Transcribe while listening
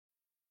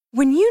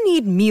When you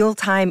need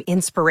mealtime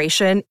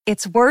inspiration,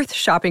 it's worth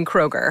shopping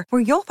Kroger,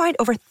 where you'll find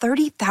over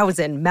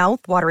 30,000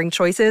 mouth-watering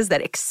choices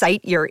that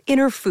excite your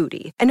inner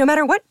foodie. And no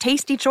matter what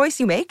tasty choice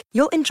you make,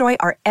 you'll enjoy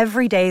our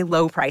everyday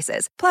low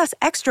prices, plus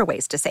extra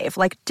ways to save,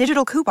 like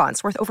digital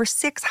coupons worth over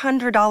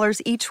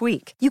 $600 each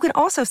week. You can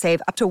also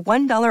save up to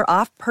 $1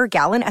 off per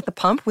gallon at the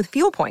pump with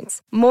fuel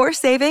points. More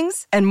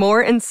savings and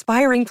more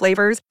inspiring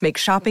flavors make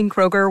shopping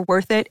Kroger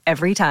worth it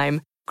every time.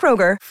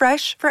 Kroger,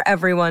 fresh for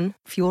everyone.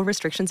 Fuel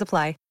restrictions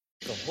apply.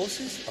 The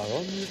horses are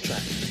on the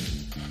track.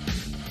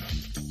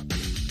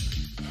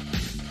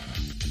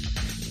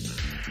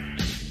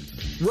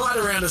 Right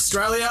around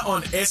Australia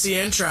on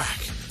SEN Track.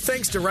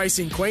 Thanks to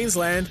Racing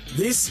Queensland,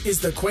 this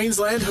is the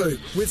Queensland Hoop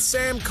with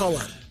Sam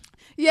Collett.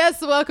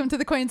 Yes, welcome to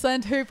the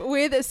Queensland Hoop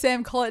with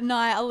Sam Collett and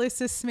I,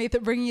 Alyssa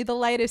Smith, bringing you the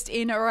latest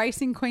in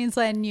Racing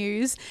Queensland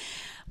news.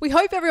 We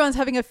hope everyone's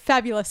having a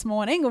fabulous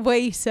morning.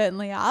 We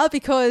certainly are,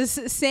 because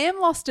Sam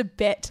lost a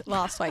bet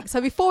last week. So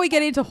before we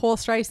get into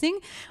horse racing,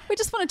 we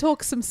just want to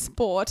talk some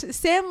sport.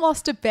 Sam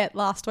lost a bet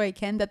last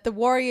weekend that the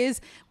Warriors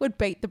would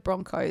beat the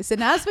Broncos.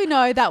 And as we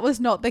know, that was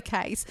not the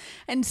case.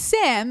 And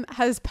Sam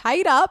has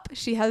paid up.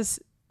 She has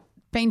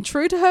been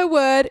true to her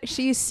word.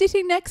 She is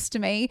sitting next to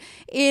me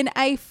in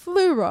a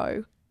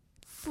fluoro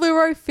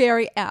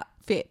fairy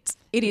outfit.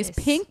 It is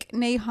pink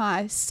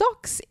knee-high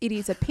socks. It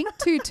is a pink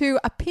tutu,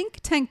 a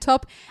pink tank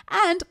top,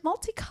 and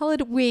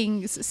multicoloured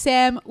wings.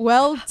 Sam,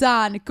 well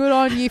done. Good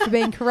on you for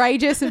being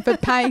courageous and for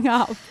paying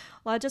up.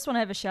 Well, I just want to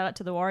have a shout out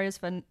to the Warriors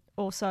for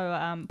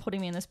also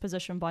putting me in this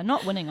position by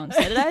not winning on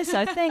Saturday.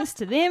 So thanks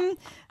to them.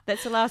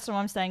 That's the last time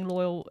I'm staying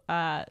loyal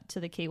to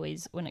the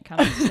Kiwis when it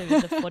comes to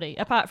the footy,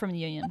 apart from the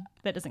Union.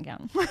 That doesn't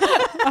count.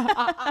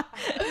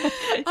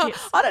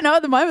 Yes. I don't know.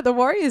 At the moment, the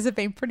Warriors have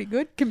been pretty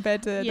good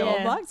compared to the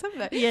All Blacks,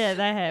 haven't they? Yeah,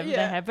 they have. Yeah.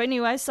 They have. But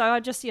anyway, so I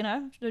just,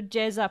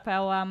 jazz up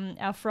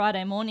our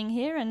Friday morning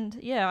here. And,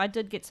 yeah, I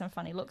did get some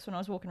funny looks when I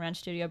was walking around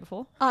studio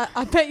before.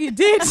 I bet you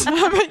did.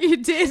 I bet you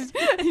did.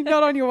 You're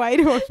not on your way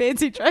to a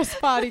fancy dress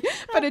party,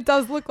 but it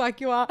does look like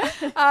you are.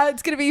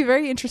 It's going to be a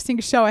very interesting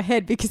show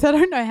ahead, because I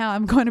don't know how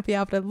I'm going to be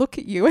able to look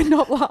at you and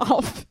not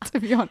laugh, to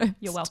be honest.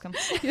 You're welcome.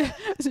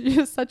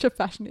 You're such a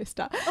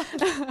fashionista.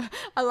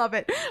 I love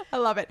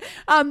it.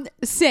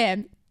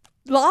 Sam,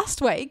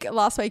 last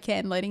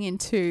weekend leading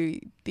into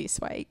this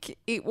week,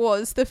 it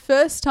was the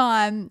first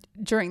time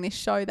during this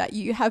show that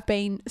you have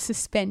been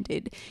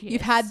suspended. Yes.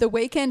 You've had the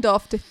weekend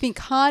off to think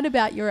hard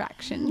about your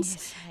actions.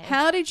 Yes,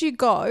 how did you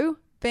go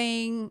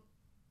being,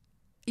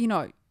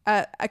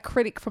 a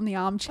critic from the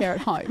armchair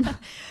at home?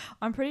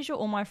 I'm pretty sure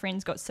all my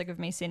friends got sick of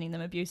me sending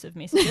them abusive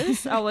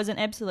messages. I was an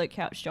absolute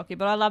couch jockey,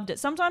 but I loved it.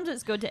 Sometimes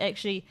it's good to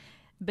actually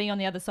be on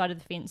the other side of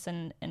the fence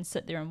and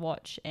sit there and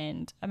watch.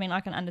 And I mean, I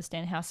can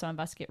understand how some of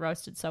us get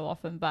roasted so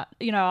often, but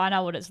I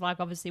know what it's like.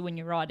 Obviously, when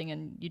you're riding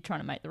and you're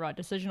trying to make the right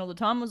decision all the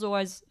time, was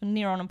always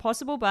near on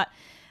impossible. But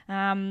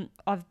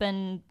I've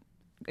been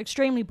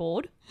extremely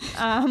bored.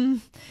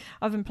 I've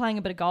been playing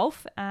a bit of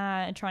golf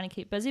and trying to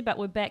keep busy, but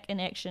we're back in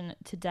action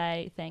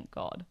today, thank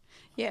God.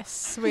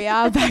 Yes, we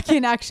are back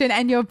in action,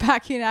 and you're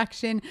back in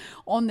action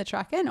on the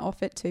track and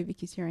off it too,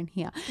 because you're in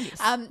here.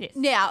 Yes.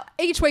 Now,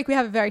 each week we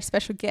have a very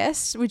special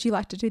guest. Would you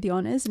like to do the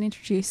honours and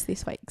introduce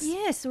this week's?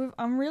 Yes,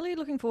 I'm really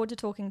looking forward to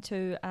talking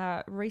to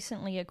a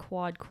recently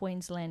acquired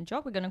Queensland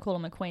jock. We're going to call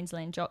him a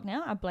Queensland jock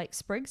now, Blake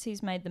Spriggs.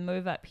 He's made the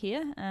move up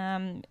here.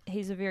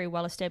 He's a very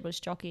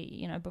well-established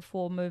jockey,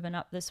 before moving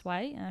up this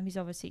way. He's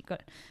obviously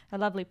got a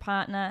lovely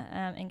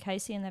partner in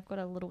Casey, and they've got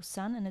a little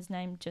son, and his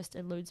name just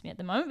eludes me at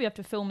the moment. We have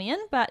to fill me in,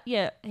 but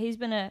yeah, he's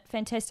been a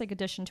fantastic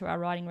addition to our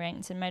riding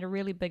ranks and made a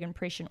really big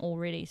impression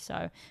already.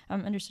 So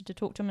I'm interested to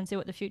talk to him and see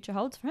what the future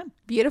holds for him.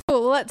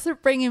 Beautiful. Let's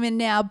bring him in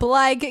now.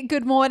 Blake,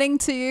 good morning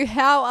to you.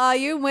 How are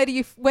you? Where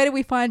do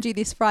we find you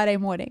this Friday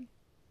morning?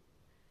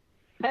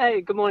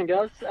 Hey, good morning,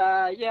 guys.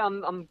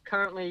 I'm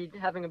currently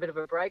having a bit of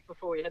a break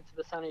before we head to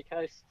the sunny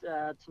coast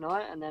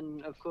tonight, and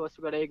then of course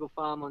we've got Eagle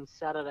Farm on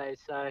Saturday.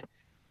 So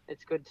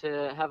it's good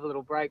to have a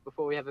little break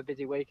before we have a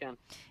busy weekend.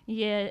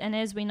 Yeah, and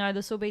as we know,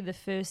 this will be the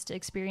first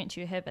experience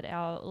you have at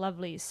our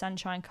lovely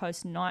Sunshine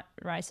Coast night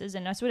races.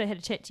 And I sort of had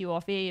to chat to you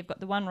off air. You've got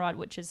the one ride,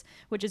 which is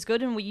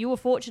good, and you were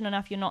fortunate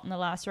enough you're not in the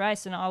last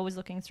race. And I was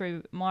looking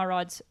through my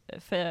rides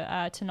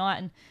for tonight,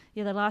 and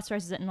yeah, the last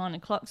race is at 9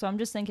 o'clock. So I'm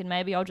just thinking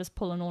maybe I'll just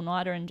pull an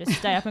all-nighter and just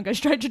stay up and go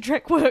straight to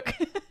track work.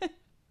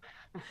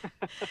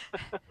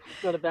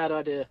 Not a bad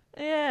idea.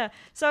 Yeah.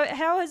 So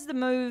how has the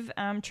move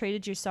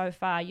treated you so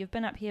far? You've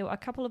been up here a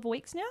couple of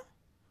weeks now?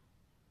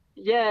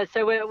 Yeah,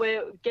 so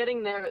we're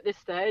getting there at this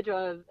stage.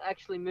 I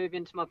actually move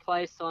into my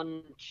place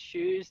on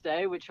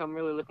Tuesday, which I'm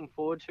really looking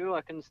forward to.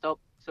 I can stop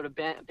sort of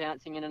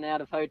bouncing in and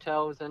out of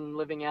hotels and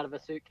living out of a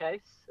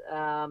suitcase.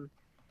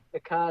 The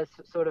car's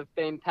sort of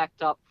been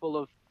packed up full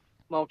of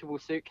multiple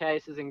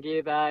suitcases and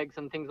gear bags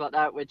and things like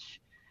that,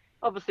 which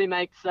obviously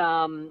makes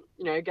going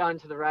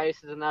to the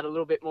races and that a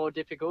little bit more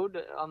difficult.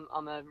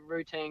 I'm a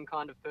routine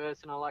kind of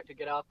person. I like to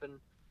get up and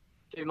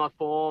do my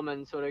form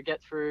and sort of get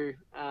through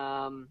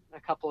a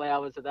couple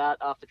hours of that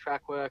after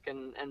track work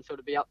and sort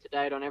of be up to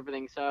date on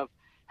everything. So I've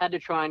had to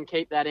try and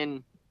keep that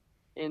in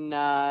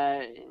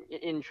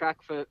in track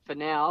for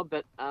now,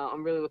 but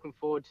I'm really looking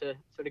forward to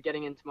sort of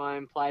getting into my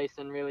own place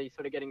and really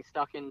sort of getting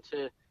stuck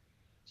into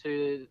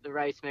the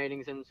race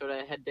meetings and sort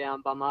of head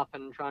down, bum up,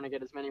 and trying to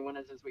get as many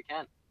winners as we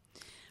can.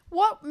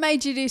 What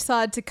made you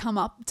decide to come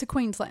up to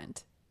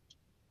Queensland?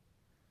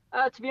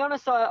 To be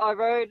honest, I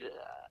rode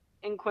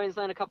in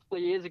Queensland a couple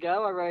of years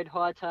ago. I rode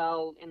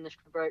hightail in the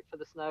Stradbroke for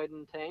the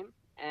Snowden team,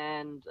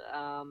 and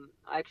I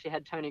actually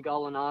had Tony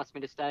Golan ask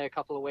me to stay a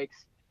couple of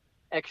weeks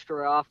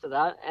extra after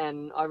that,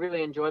 and I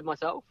really enjoyed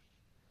myself.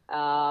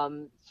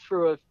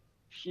 Through a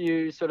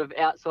few sort of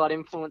outside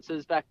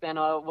influences back then,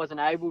 I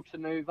wasn't able to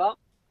move up,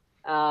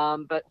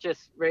 but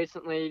just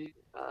recently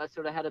I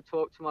sort of had a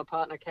talk to my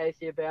partner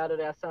Casey about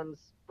it. Our son's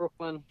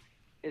Brooklyn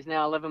is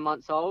now 11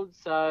 months old,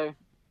 so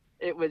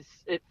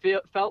it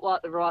felt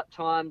like the right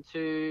time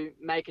to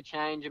make a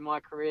change in my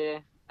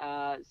career.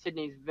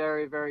 Sydney's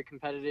very, very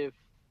competitive,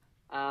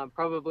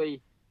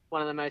 probably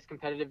one of the most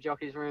competitive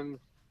jockeys rooms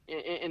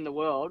in the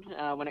world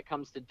when it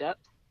comes to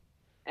depth.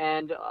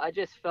 And I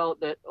just felt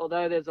that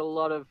although there's a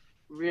lot of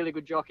really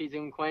good jockeys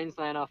in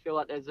Queensland, I feel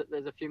like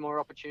there's a few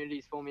more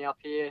opportunities for me up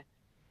here,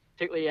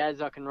 particularly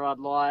as I can ride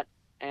light.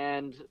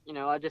 And,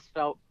 I just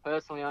felt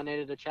personally I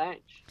needed a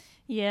change.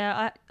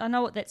 Yeah, I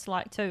know what that's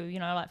like too.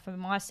 Like for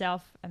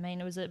myself, I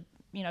mean, it was a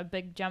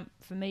big jump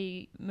for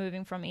me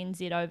moving from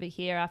NZ over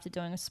here after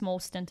doing a small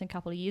stint a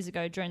couple of years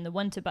ago during the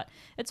winter. But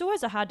it's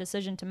always a hard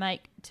decision to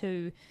make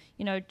to,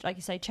 like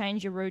you say,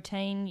 change your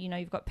routine.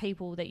 You've got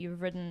people that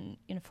you've ridden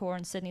for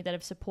in Sydney that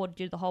have supported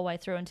you the whole way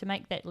through, and to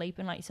make that leap,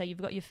 and like you say,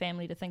 you've got your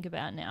family to think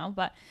about now.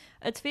 But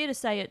it's fair to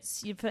say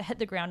you've hit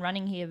the ground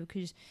running here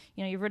because,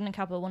 you've ridden a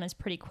couple of winners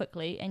pretty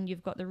quickly, and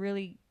you've got the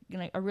really,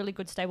 a really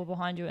good stable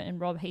behind you in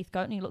Rob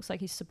Heathcote, and he looks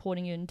like he's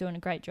supporting you and doing a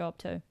great job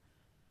too.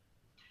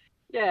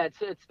 Yeah,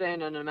 it's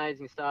been an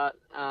amazing start.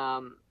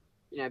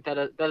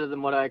 Better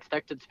than what I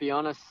expected, to be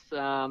honest.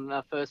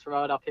 Our first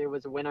ride up here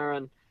was a winner,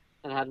 and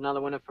had another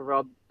winner for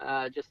Rob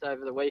just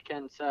over the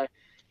weekend. So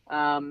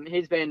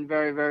he's been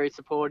very, very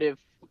supportive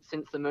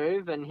since the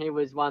move, and he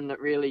was one that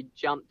really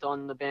jumped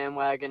on the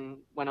bandwagon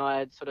when I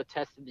had sort of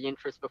tested the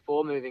interest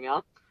before moving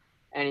up,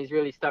 and he's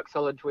really stuck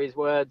solid to his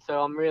word.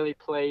 So I'm really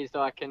pleased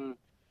I can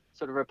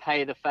sort of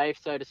repay the faith,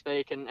 so to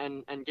speak,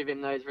 and give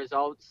him those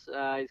results.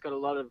 He's got a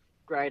lot of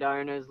great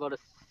owners, a lot of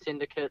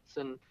syndicates,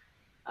 and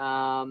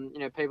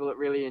people that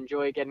really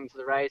enjoy getting to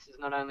the races,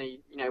 not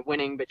only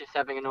winning but just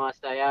having a nice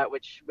day out,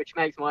 which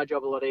makes my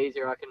job a lot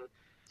easier. I can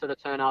sort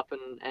of turn up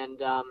and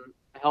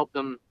help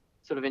them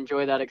sort of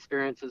enjoy that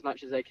experience as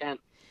much as they can.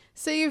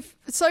 So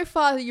so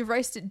far you've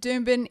raced at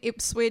Doomben,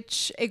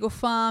 Ipswich, Eagle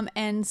Farm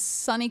and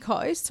Sunny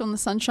Coast on the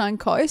Sunshine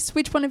Coast.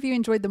 Which one have you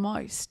enjoyed the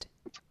most?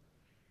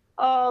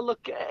 Oh,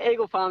 look,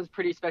 Eagle Farm's a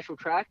pretty special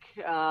track.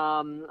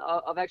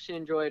 I've actually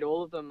enjoyed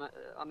all of them.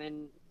 I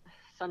mean,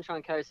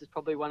 Sunshine Coast is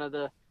probably one of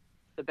the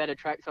better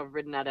tracks I've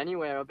ridden at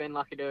anywhere. I've been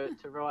lucky to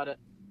ride at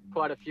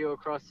quite a few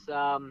across,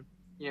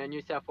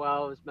 New South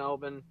Wales,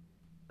 Melbourne,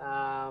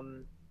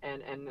 and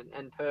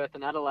Perth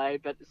and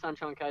Adelaide. But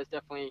Sunshine Coast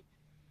definitely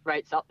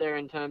rates up there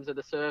in terms of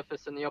the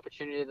surface and the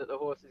opportunity that the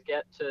horses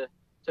get to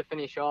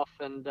finish off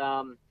and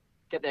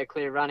get their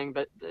clear running.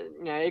 But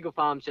Eagle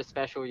Farm's just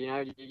special.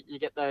 You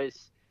get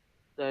those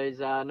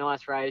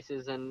nice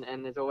races, and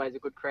there's always a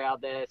good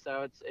crowd there.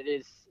 So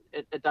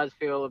it does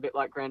feel a bit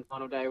like grand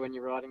final day when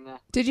you're riding there.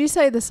 Did you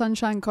say the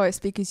Sunshine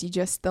Coast because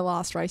the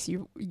last race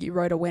you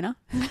rode a winner?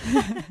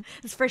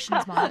 It's fresh in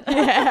his mind.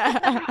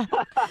 Yeah.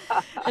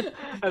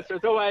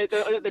 It's always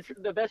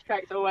the best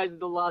track's always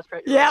the last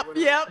track. Yep.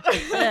 Yeah,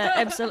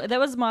 absolutely. That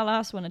was my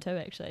last winner too,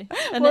 actually.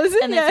 And Was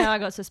it? And that's how I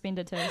got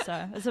suspended too.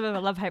 So it's a bit of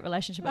a love-hate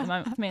relationship at the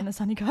moment with me and the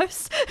Sunny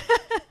Coast.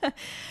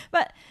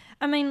 But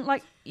I mean,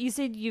 like you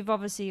said, you've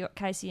obviously got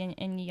Casey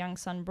and your young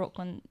son,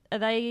 Brooklyn. Are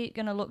they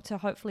going to look to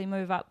hopefully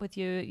move up with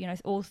you,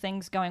 all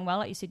things going well?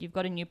 Like you said, you've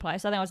got a new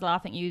place. I think I was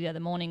laughing at you the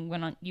other morning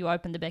when you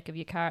opened the back of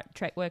your car at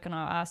track work and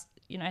I asked,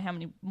 how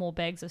many more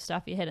bags of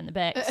stuff you had in the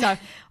back. So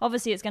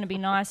obviously it's going to be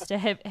nice to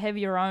have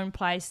your own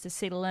place to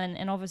settle in,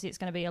 and obviously it's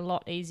going to be a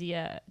lot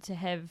easier to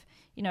have,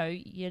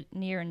 your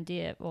near and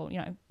dear, or,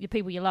 your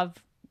people you love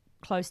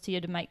close to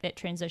you to make that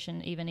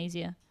transition even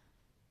easier.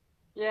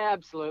 Yeah,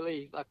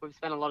 absolutely. Like, we've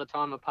spent a lot of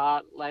time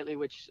apart lately,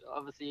 which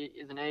obviously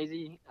isn't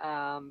easy,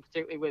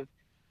 particularly with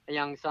a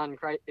young son.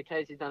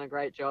 Casey's done a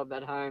great job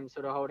at home,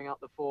 sort of holding up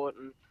the fort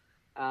and,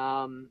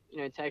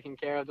 taking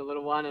care of the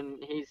little one.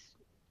 And he's,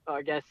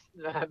 I guess,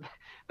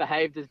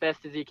 behaved as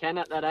best as he can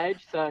at that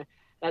age. So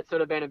that's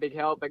sort of been a big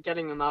help. But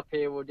getting them up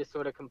here will just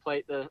sort of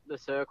complete the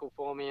circle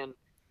for me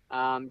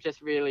and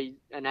just really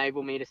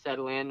enable me to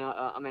settle in.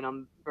 I mean,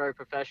 I'm very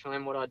professional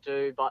in what I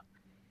do, but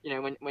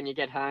when you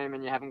get home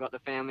and you haven't got the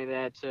family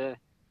there to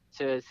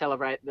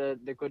celebrate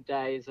the good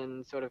days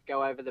and sort of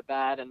go over the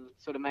bad and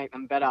sort of make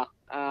them better,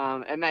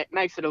 it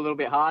makes it a little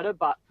bit harder.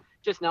 But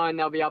just knowing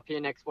they'll be up here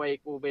next week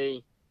will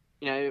be,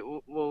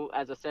 will,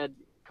 as I said,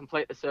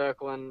 complete the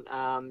circle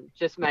and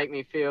just make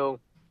me feel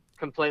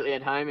completely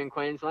at home in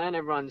Queensland.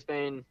 Everyone's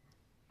been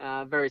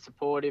very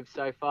supportive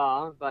so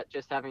far, but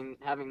just having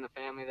the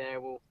family there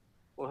will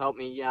help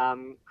me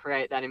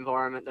create that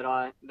environment that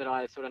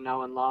I sort of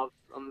know and love.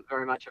 I'm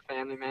very much a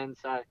family man,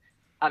 so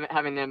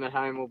having them at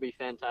home will be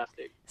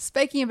fantastic.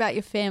 Speaking about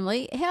your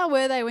family, how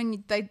were they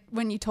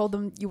when you told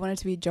them you wanted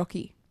to be a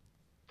jockey?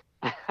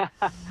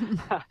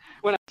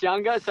 When I was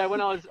younger, so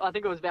I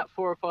think I was about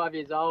 4 or 5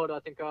 years old. I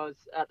think I was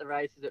at the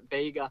races at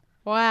Bega.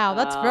 Wow,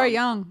 that's very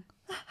young.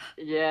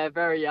 Yeah,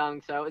 very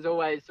young. So it was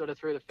always sort of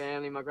through the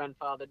family. My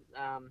grandfather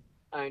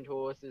owned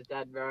horses,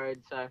 Dad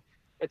rode, so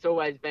it's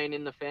always been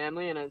in the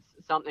family, and it's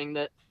something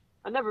that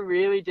I never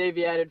really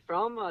deviated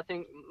from. I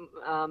think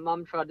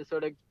Mum tried to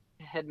sort of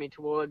head me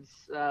towards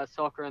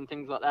soccer and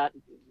things like that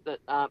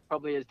aren't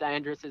probably as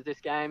dangerous as this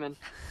game. And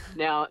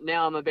now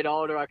I'm a bit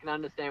older, I can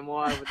understand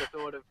why, with the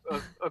thought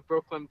of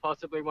Brooklyn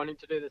possibly wanting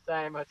to do the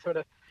same. I sort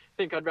of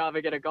think I'd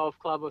rather get a golf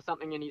club or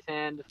something in his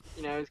hand.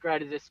 You know, as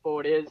great as this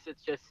sport is,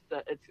 it's just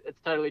it's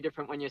totally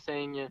different when you're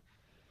seeing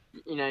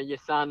your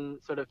son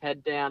sort of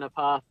head down a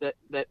path that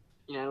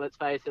let's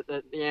face it,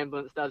 that the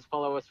ambulance does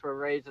follow us for a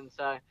reason.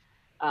 So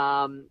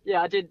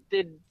I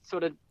did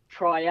sort of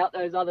try out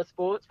those other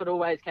sports, but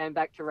always came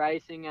back to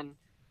racing, and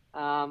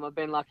I've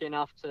been lucky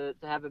enough to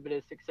have a bit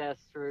of success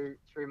through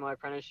my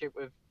apprenticeship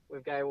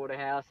with Gay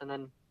Waterhouse, and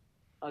then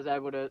I was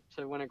able to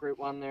win a Group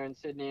 1 there in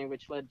Sydney,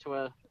 which led to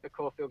a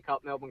Caulfield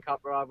Cup Melbourne Cup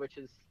ride, which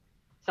is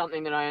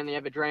something that I only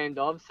ever dreamed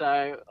of.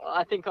 So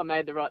I think I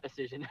made the right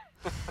decision.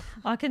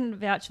 I can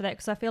vouch for that,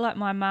 because I feel like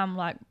my mum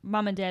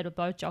and dad were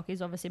both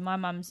jockeys. Obviously, my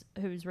mum's,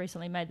 who's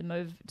recently made the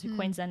move to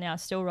Queensland now,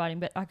 is still riding,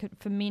 but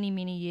for many,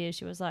 many years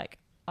she was like,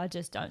 I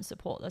just don't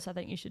support this. I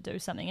think you should do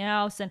something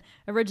else. And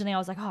originally I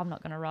was like, I'm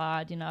not going to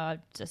ride. I'm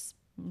just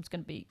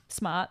going to be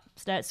smart,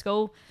 stay at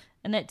school.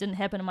 And that didn't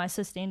happen. And my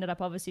sister ended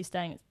up obviously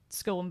staying at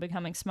school and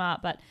becoming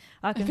smart. But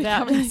I can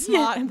becoming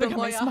smart and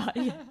becoming smart.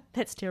 Yeah,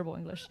 that's terrible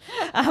English.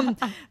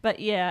 But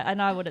yeah, I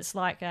know what it's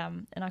like.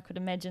 And I could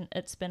imagine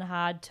it's been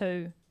hard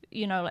too.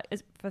 Like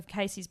for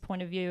Casey's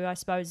point of view, I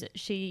suppose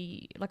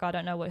she, like, I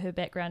don't know what her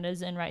background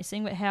is in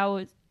racing, but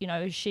how,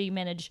 she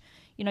managed,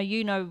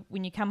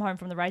 when you come home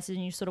from the races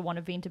and you sort of want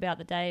to vent about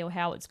the day or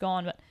how it's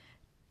gone. But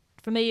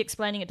for me,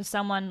 explaining it to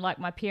someone like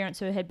my parents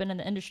who had been in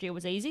the industry, it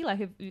was easy. Like,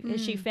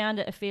 has she found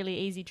it a fairly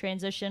easy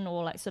transition,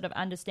 or like sort of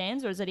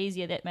understands, or is it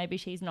easier that maybe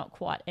she's not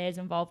quite as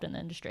involved in the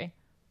industry?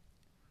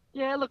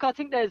 Yeah, look, I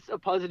think there's a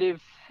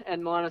positive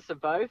and minus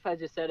of both. As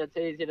you said, it's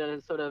easier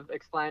to sort of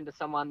explain to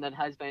someone that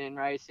has been in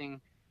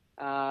racing,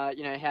 how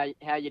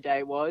your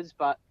day was.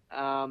 But,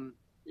 I'm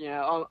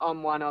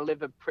one, I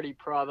live a pretty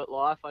private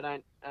life. I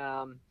don't,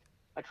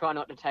 I try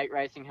not to take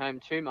racing home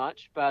too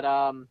much, but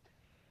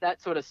that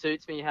sort of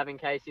suits me, having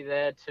Casey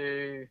there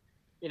to,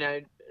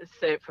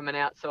 see it from an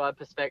outside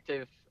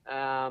perspective,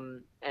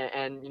 and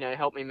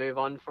help me move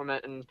on from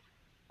it. And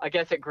I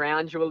guess it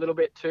grounds you a little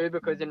bit too,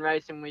 because in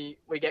racing we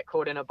get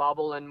caught in a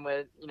bubble, and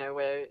we're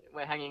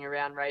hanging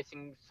around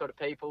racing sort of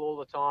people all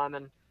the time,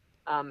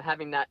 and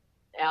having that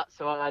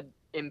outside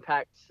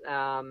impact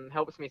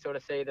helps me sort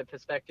of see the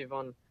perspective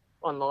on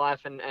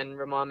life, and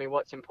remind me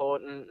what's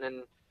important.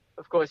 And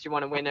of course you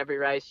want to win every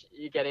race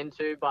you get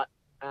into, but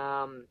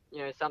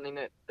something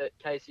that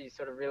Casey's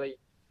sort of really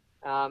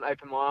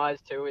opened my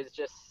eyes to is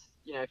just,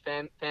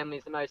 family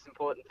is the most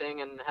important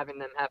thing, and having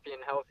them happy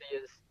and healthy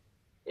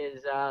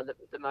is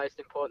the most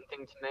important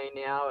thing to me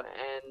now.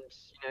 And,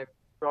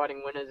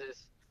 riding winners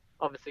is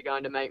obviously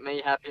going to make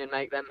me happy and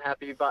make them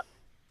happy, but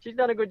she's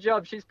done a good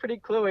job. She's pretty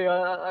cluey.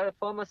 I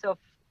find myself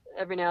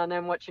every now and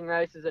then watching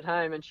races at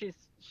home, and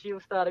she'll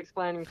start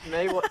explaining to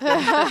me what's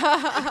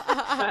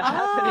happening.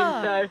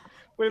 So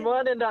we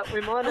might end up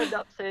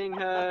seeing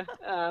her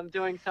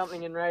doing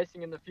something in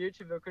racing in the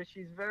future, because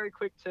she's very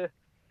quick to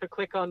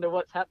click onto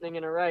what's happening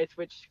in a race,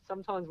 which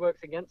sometimes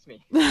works against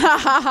me.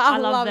 I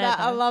love that.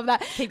 I love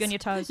that. Keep on your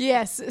toes.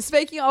 Yes.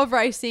 Speaking of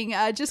racing,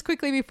 just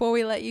quickly before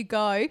we let you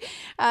go,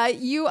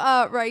 you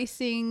are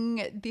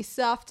racing this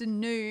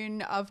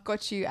afternoon. I've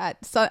got you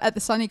at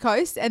the Sunny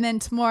Coast, and then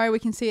tomorrow we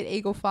can see at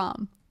Eagle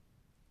Farm.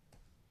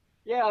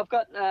 Yeah, I've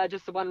got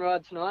just the one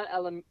ride tonight,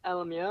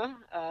 Alamure,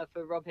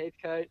 for Rob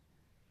Heathcote.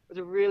 It was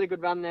a really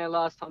good run there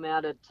last time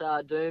out at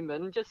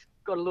Doomben. Just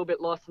got a little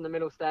bit lost in the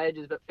middle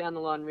stages, but found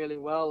the line really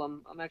well.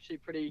 I'm actually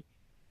pretty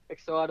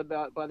excited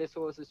by this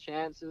horse's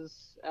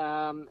chances.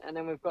 And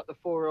then we've got the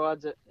 4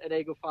 rides at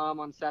Eagle Farm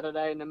on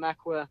Saturday, and the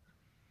Macwa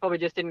probably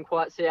just didn't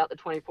quite see out the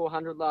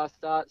 2400 last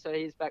start, so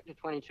he's back to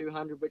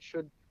 2200, which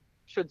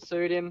should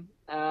suit him.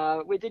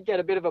 We did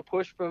get a bit of a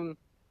push from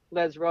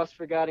Les Ross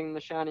regarding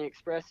the Shani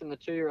Express and the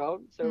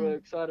 2-year-old, so we're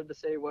excited to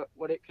see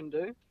what it can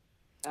do.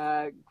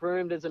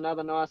 Groomed is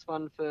another nice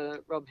one for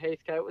Rob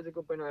Heathcote. It was a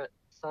good winner at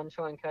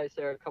Sunshine Case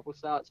there a couple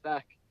starts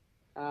back,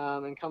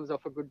 and comes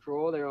off a good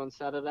draw there on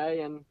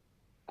Saturday. And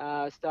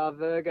Star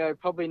Virgo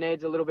probably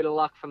needs a little bit of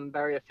luck from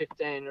barrier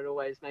 15. It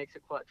always makes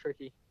it quite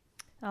tricky.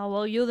 Oh,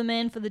 well, you're the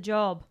man for the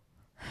job.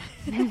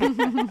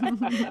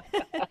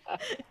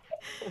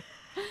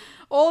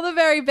 All the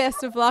very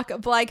best of luck,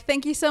 Blake.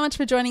 Thank you so much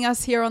for joining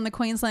us here on the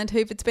Queensland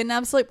Hoop. It's been an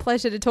absolute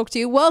pleasure to talk to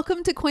you.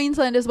 Welcome to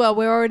Queensland as well.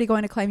 We're already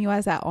going to claim you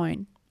as our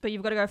own. But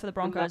you've got to go for the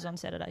Broncos on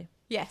Saturday.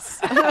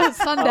 Yes.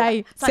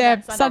 Sunday,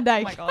 Sam. Sunday.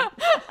 Oh my God.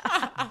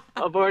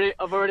 I've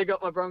already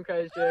got my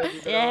Broncos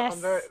jersey. But Yes.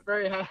 I'm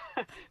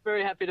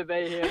very happy to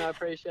be here, and I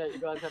appreciate you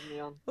guys having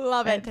me on.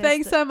 Love it. Fantastic.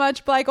 Thanks so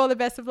much, Blake. All the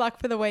best of luck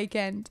for the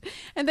weekend.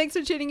 And thanks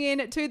for tuning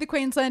in to the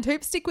Queensland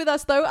Hoop. Stick with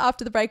us, though.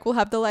 After the break, we'll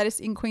have the latest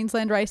in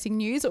Queensland racing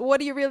news. What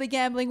are you really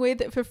gambling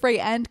with? For free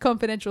and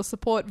confidential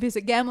support,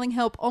 visit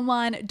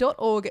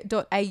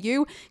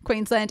gamblinghelponline.org.au.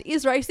 Queensland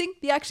is racing.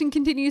 The action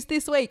continues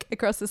this week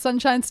across the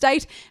Sunshine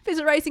State.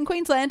 Visit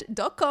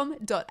racingqueensland.com.au.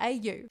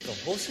 The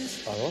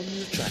horses are on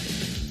the track.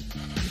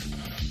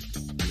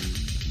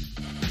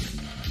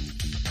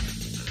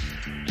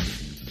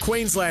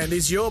 Queensland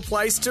is your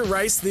place to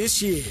race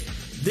this year.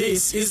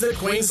 This is the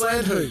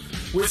Queensland Hoop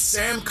with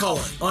Sam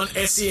Collett on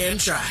SEN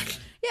Track.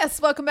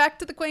 Yes, welcome back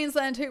to the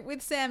Queensland Hoop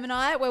with Sam and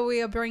I, where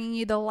we are bringing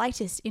you the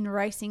latest in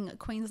racing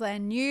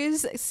Queensland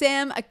news.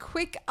 Sam, a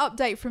quick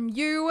update from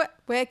you.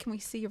 Where can we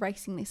see you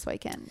racing this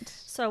weekend?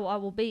 So I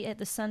will be at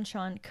the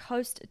Sunshine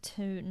Coast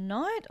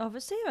tonight,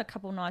 obviously. A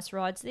couple of nice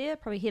rides there.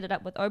 Probably headed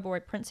up with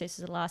Oberoi Princess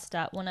as the last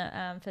start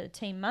winner for the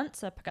team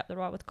months. I pick up the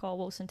ride with Kyle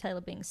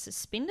Wilson-Taylor being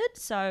suspended.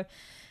 So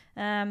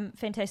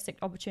fantastic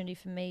opportunity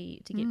for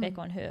me to get back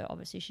on her.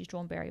 Obviously, she's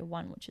drawn barrier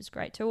 1, which is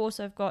great too.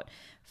 Also, I've got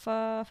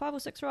 5 or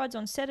 6 rides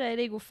on Saturday at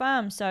Eagle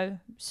Farm. So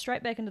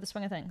straight back into the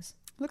swing of things.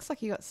 Looks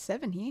like you got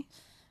 7 here.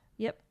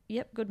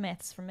 Yep, good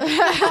maths from me.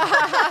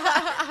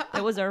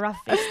 It was a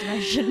rough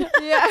estimation.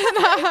 Yeah,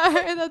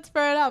 no, that's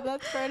fair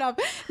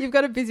enough. You've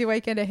got a busy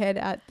weekend ahead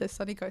at the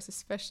Sunny Coast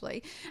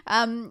especially.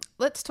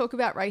 Let's talk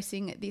about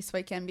racing this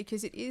weekend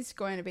because it is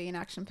going to be an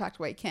action-packed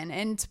weekend.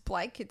 And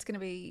Blake, it's going to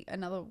be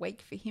another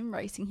week for him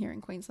racing here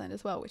in Queensland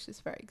as well, which is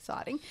very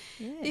exciting.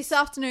 Yes. This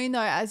afternoon,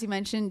 though, as you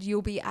mentioned,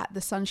 you'll be at the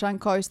Sunshine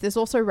Coast. There's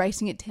also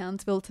racing at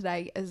Townsville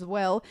today as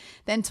well.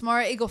 Then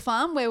tomorrow, Eagle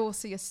Farm, where we'll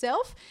see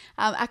yourself.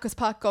 Aquas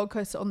Park, Gold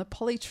Coast on the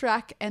Poly Track,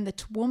 and the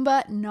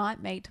Toowoomba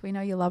Night Meet. We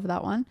know you love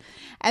that one.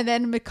 And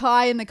then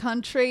Mackay in the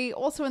country.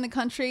 Also in the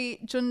country,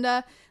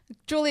 Junda,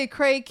 Julia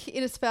Creek,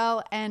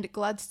 Innisfail and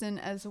Gladstone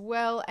as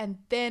well. And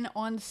then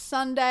on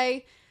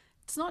Sunday,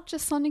 it's not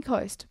just Sunny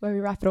Coast where we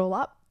wrap it all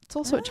up. It's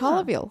also at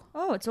Charleville.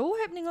 Oh, it's all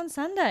happening on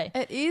Sunday.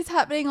 It is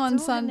happening on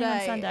It's all happening Sunday.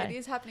 on Sunday. It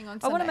is happening on I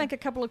Sunday. want to make a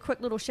couple of quick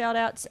little shout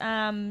outs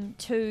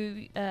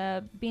to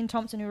Ben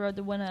Thompson, who rode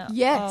the winner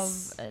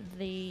Yes. of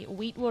the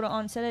Wheatwater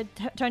on Saturday.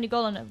 Tony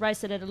Gollan, a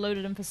race that had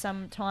eluded him for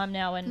some time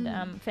now,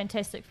 and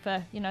fantastic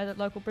for the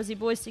local Brizzy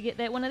boys to get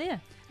that winner there.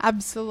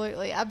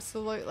 Absolutely.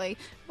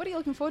 What are you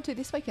looking forward to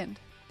this weekend?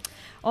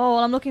 Oh,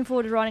 well, I'm looking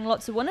forward to riding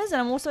lots of winners, and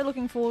I'm also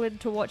looking forward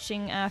to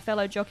watching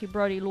fellow jockey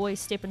Brodie Loy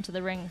step into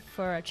the ring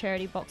for a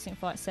charity boxing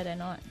fight Saturday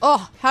night.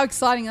 Oh, how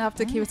exciting. You'll have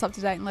to keep us up to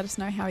date and let us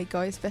know how he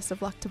goes. Best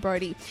of luck to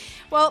Brodie.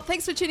 Well,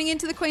 thanks for tuning in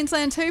to the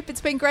Queensland Hoop. It's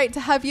been great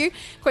to have you.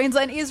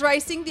 Queensland is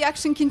racing. The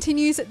action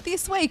continues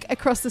this week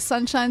across the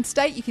Sunshine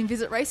State. You can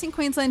visit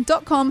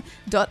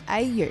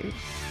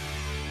racingqueensland.com.au.